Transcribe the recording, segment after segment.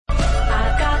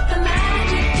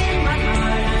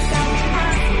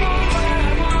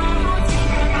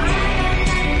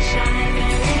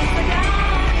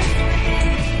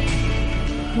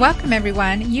Welcome,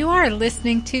 everyone. You are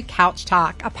listening to Couch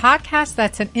Talk, a podcast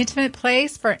that's an intimate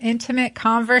place for intimate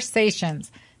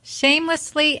conversations,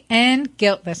 shamelessly and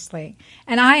guiltlessly.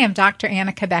 And I am Dr.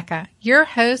 Anna Cabeca, your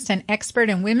host and expert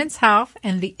in women's health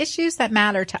and the issues that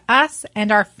matter to us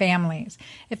and our families.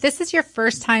 If this is your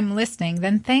first time listening,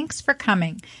 then thanks for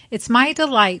coming. It's my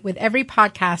delight with every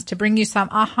podcast to bring you some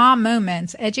aha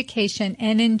moments, education,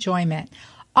 and enjoyment.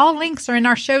 All links are in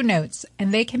our show notes,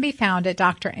 and they can be found at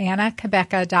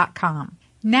drannacabeca.com.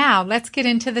 Now, let's get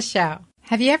into the show.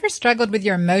 Have you ever struggled with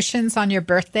your emotions on your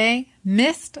birthday?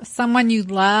 Missed someone you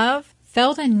love?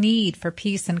 Felt a need for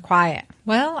peace and quiet?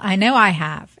 Well, I know I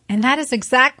have, and that is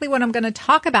exactly what I'm going to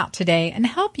talk about today and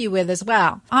help you with as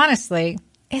well. Honestly,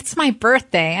 it's my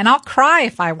birthday, and I'll cry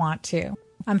if I want to.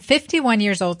 I'm 51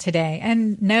 years old today,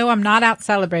 and no, I'm not out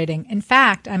celebrating. In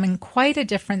fact, I'm in quite a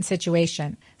different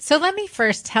situation. So let me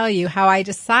first tell you how I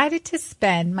decided to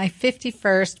spend my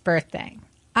 51st birthday.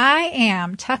 I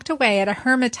am tucked away at a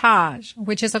hermitage,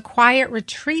 which is a quiet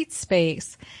retreat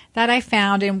space that I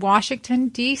found in Washington,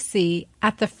 D.C.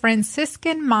 at the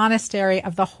Franciscan Monastery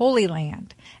of the Holy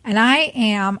Land. And I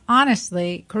am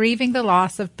honestly grieving the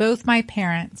loss of both my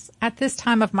parents at this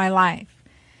time of my life.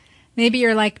 Maybe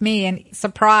you're like me and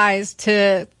surprised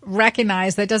to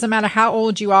recognize that it doesn't matter how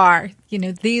old you are. You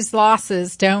know, these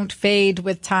losses don't fade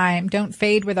with time, don't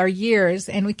fade with our years,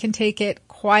 and we can take it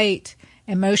quite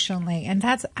emotionally. And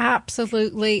that's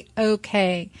absolutely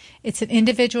okay. It's an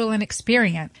individual and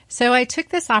experience. So I took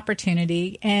this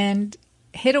opportunity and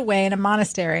hid away in a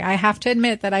monastery. I have to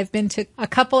admit that I've been to a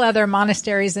couple other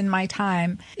monasteries in my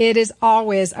time. It is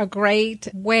always a great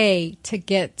way to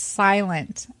get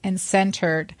silent and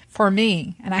centered for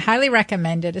me. And I highly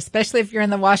recommend it, especially if you're in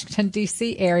the Washington,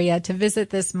 D.C. area, to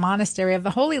visit this Monastery of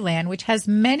the Holy Land, which has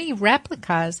many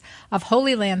replicas of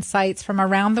Holy Land sites from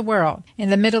around the world, in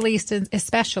the Middle East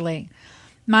especially.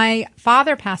 My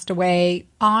father passed away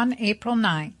on April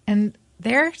 9th, and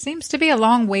there seems to be a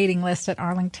long waiting list at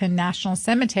Arlington National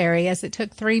Cemetery, as it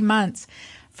took 3 months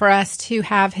for us to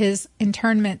have his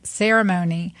internment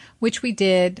ceremony, which we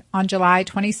did on July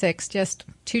 26th, just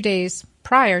 2 days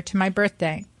prior to my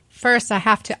birthday. First, I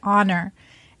have to honor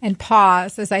and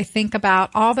pause as I think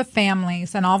about all the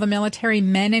families and all the military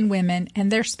men and women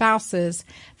and their spouses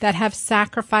that have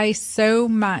sacrificed so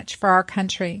much for our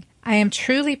country. I am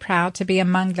truly proud to be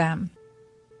among them.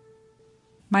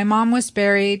 My mom was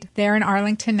buried there in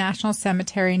Arlington National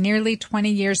Cemetery nearly 20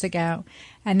 years ago,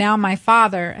 and now my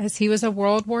father, as he was a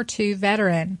World War II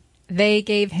veteran, they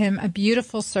gave him a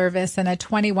beautiful service and a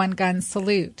 21-gun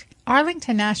salute.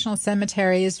 Arlington National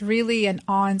Cemetery is really an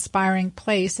awe-inspiring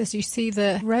place as you see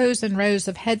the rows and rows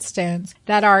of headstones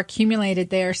that are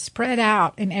accumulated there, spread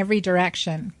out in every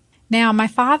direction. Now, my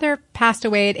father passed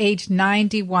away at age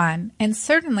 91, and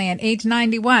certainly at age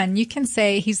 91, you can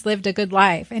say he's lived a good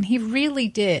life, and he really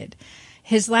did.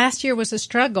 His last year was a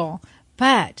struggle,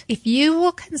 but if you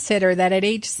will consider that at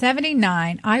age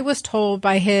 79, I was told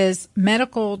by his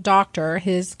medical doctor,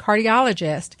 his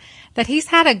cardiologist, that he's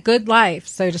had a good life,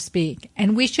 so to speak,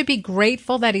 and we should be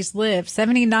grateful that he's lived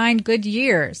 79 good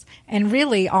years, and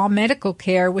really all medical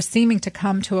care was seeming to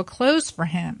come to a close for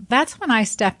him. That's when I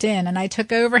stepped in and I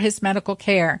took over his medical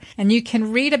care, and you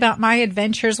can read about my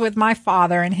adventures with my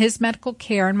father and his medical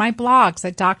care in my blogs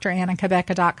at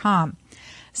drannacabeca.com.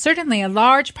 Certainly, a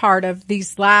large part of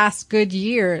these last good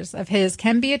years of his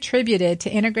can be attributed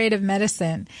to integrative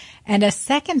medicine, and a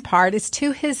second part is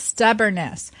to his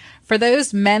stubbornness. For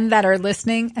those men that are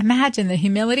listening, imagine the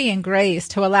humility and grace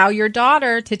to allow your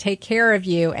daughter to take care of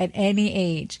you at any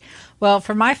age. Well,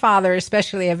 for my father,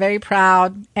 especially a very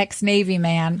proud ex-Navy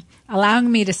man,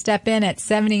 allowing me to step in at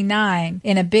 79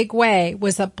 in a big way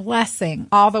was a blessing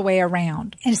all the way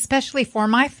around, and especially for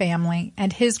my family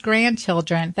and his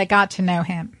grandchildren that got to know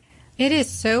him. It is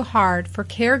so hard for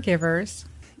caregivers,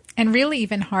 and really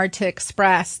even hard to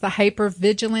express the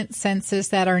hyper-vigilant senses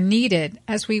that are needed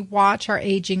as we watch our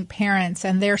aging parents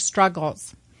and their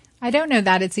struggles. I don't know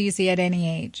that it's easy at any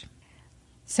age.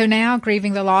 So now,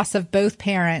 grieving the loss of both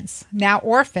parents, now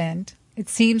orphaned, it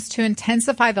seems to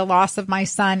intensify the loss of my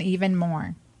son even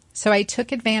more. So I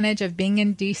took advantage of being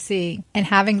in D.C. and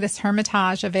having this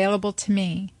hermitage available to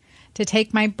me to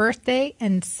take my birthday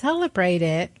and celebrate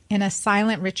it in a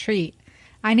silent retreat.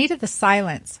 I needed the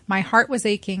silence. My heart was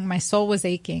aching. My soul was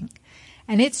aching.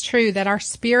 And it's true that our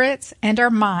spirits and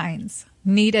our minds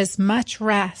need as much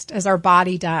rest as our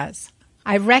body does.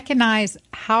 I recognize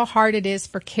how hard it is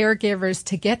for caregivers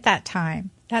to get that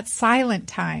time, that silent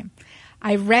time.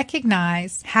 I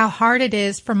recognize how hard it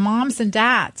is for moms and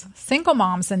dads, single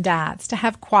moms and dads, to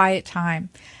have quiet time.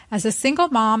 As a single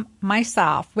mom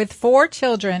myself, with 4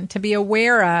 children to be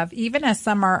aware of, even as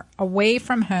some are away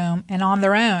from home and on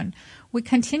their own, we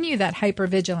continue that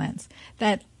hypervigilance,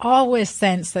 that always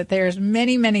sense that there's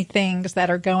many, many things that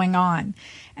are going on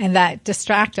and that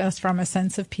distract us from a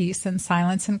sense of peace and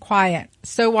silence and quiet.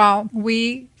 So while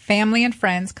we, family and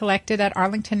friends, collected at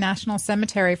Arlington National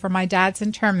Cemetery for my dad's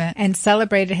interment and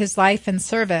celebrated his life and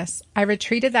service, I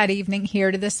retreated that evening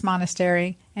here to this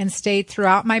monastery and stayed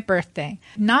throughout my birthday.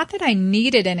 Not that I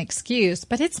needed an excuse,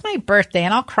 but it's my birthday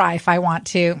and I'll cry if I want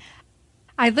to.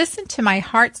 I listened to my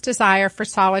heart's desire for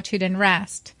solitude and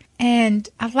rest and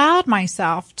allowed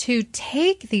myself to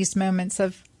take these moments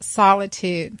of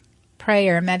solitude,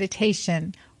 prayer,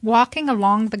 meditation, walking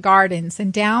along the gardens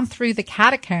and down through the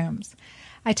catacombs.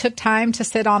 I took time to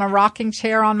sit on a rocking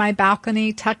chair on my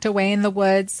balcony tucked away in the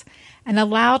woods and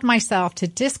allowed myself to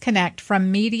disconnect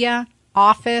from media,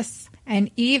 office, and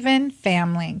even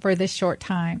family for this short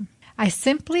time. I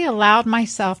simply allowed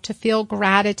myself to feel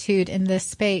gratitude in this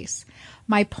space.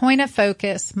 My point of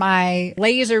focus, my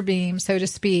laser beam, so to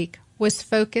speak, was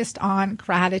focused on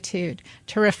gratitude,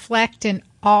 to reflect in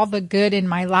all the good in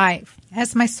my life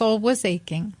as my soul was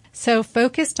aching. So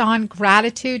focused on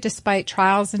gratitude despite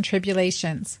trials and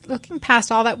tribulations, looking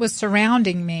past all that was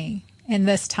surrounding me in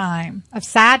this time of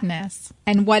sadness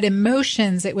and what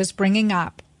emotions it was bringing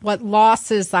up, what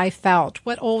losses I felt,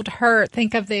 what old hurt.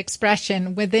 Think of the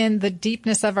expression, within the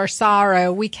deepness of our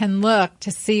sorrow, we can look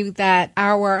to see that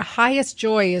our highest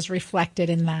joy is reflected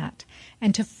in that,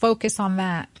 and to focus on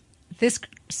that. This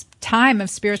time of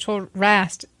spiritual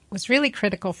rest was really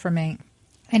critical for me.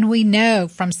 And we know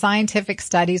from scientific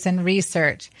studies and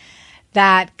research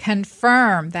that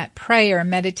confirm that prayer,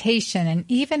 meditation, and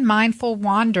even mindful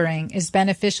wandering is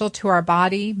beneficial to our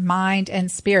body, mind,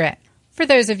 and spirit. For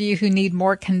those of you who need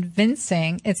more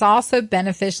convincing, it's also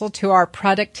beneficial to our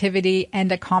productivity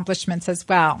and accomplishments as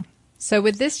well. So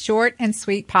with this short and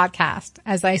sweet podcast,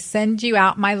 as I send you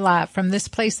out my love from this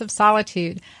place of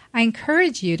solitude, I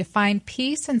encourage you to find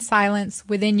peace and silence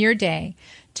within your day,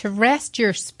 to rest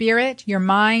your spirit, your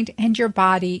mind, and your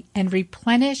body, and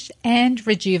replenish and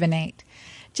rejuvenate.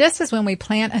 Just as when we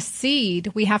plant a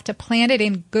seed, we have to plant it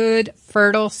in good,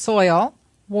 fertile soil,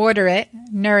 water it,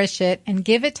 nourish it, and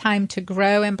give it time to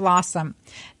grow and blossom.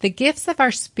 The gifts of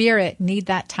our spirit need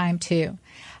that time too.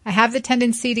 I have the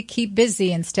tendency to keep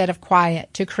busy instead of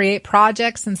quiet, to create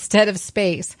projects instead of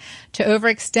space, to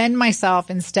overextend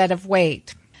myself instead of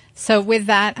wait. So with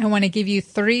that, I want to give you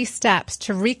 3 steps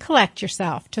to recollect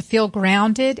yourself, to feel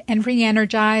grounded and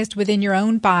re-energized within your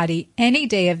own body any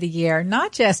day of the year,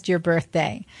 not just your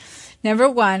birthday. Number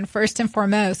 1, first and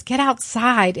foremost, get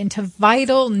outside into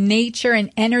vital nature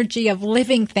and energy of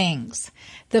living things.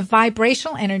 The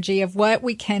vibrational energy of what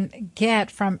we can get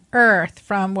from earth,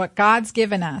 from what God's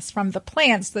given us, from the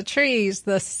plants, the trees,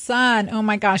 the sun. Oh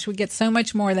my gosh, we get so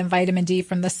much more than vitamin D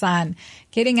from the sun.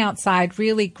 Getting outside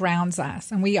really grounds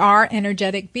us. And we are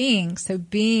energetic beings. So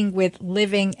being with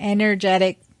living,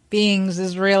 energetic beings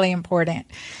is really important.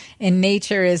 And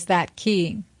nature is that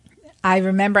key. I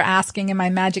remember asking in my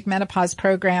Magic Menopause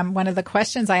program, one of the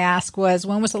questions I asked was,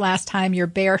 when was the last time your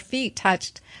bare feet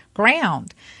touched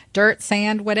ground, dirt,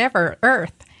 sand, whatever,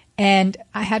 earth? And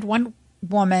I had one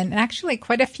woman, and actually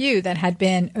quite a few that had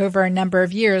been over a number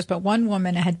of years, but one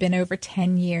woman had been over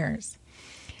 10 years.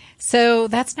 So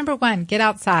that's number 1, get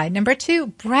outside. Number 2,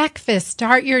 breakfast.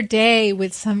 Start your day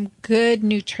with some good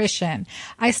nutrition.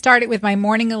 I started with my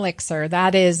morning elixir.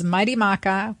 That is Mighty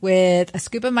Maca, with a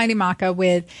scoop of Mighty Maca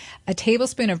with a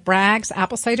tablespoon of Bragg's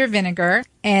apple cider vinegar,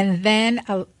 and then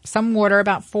some water,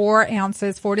 about 4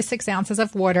 to 6 ounces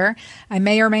of water. I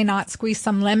may or may not squeeze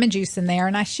some lemon juice in there,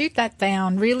 and I shoot that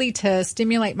down really to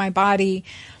stimulate my body,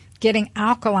 getting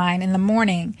alkaline in the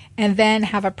morning, and then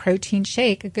have a protein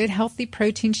shake, a good healthy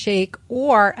protein shake,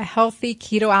 or a healthy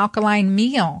keto alkaline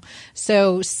meal.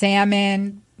 So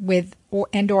salmon with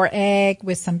or egg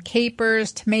with some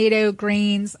capers, tomato,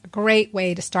 greens, a great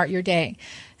way to start your day.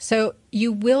 So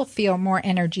you will feel more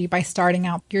energy by starting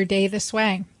out your day this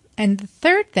way. And the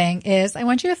third thing is I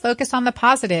want you to focus on the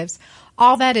positives.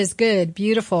 All that is good,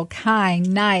 beautiful,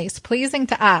 kind, nice, pleasing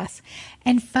to us,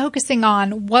 and focusing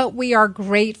on what we are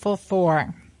grateful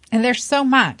for. And there's so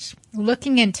much,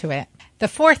 looking into it. The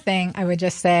fourth thing I would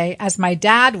just say, as my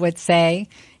dad would say,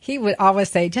 he would always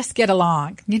say, just get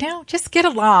along, just get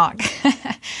along.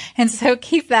 And so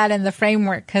keep that in the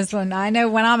framework, because when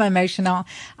I'm emotional,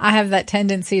 I have that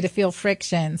tendency to feel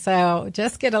friction. So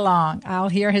just get along. I'll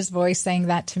hear his voice saying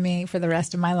that to me for the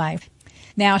rest of my life.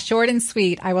 Now, short and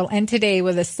sweet, I will end today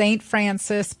with a St.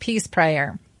 Francis peace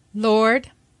prayer.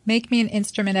 Lord, make me an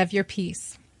instrument of your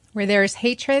peace. Where there is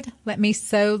hatred, let me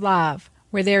sow love.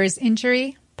 Where there is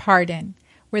injury, pardon.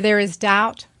 Where there is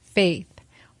doubt, faith.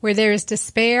 Where there is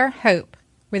despair, hope.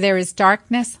 Where there is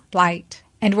darkness, light.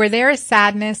 And where there is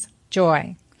sadness,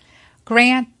 joy.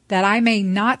 Grant that I may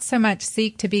not so much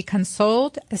seek to be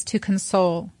consoled as to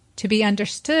console, to be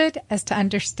understood as to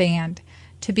understand,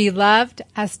 to be loved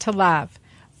as to love.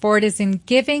 For it is in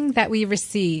giving that we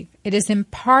receive, it is in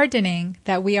pardoning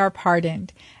that we are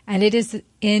pardoned, and it is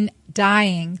in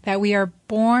dying that we are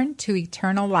born to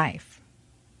eternal life.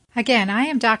 Again, I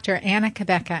am Dr. Anna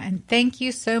Cabeca, and thank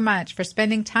you so much for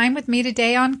spending time with me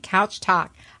today on Couch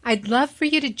Talk. I'd love for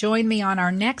you to join me on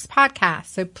our next podcast,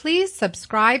 so please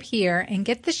subscribe here and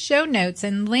get the show notes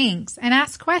and links and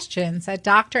ask questions at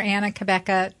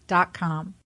drannacabeca.com.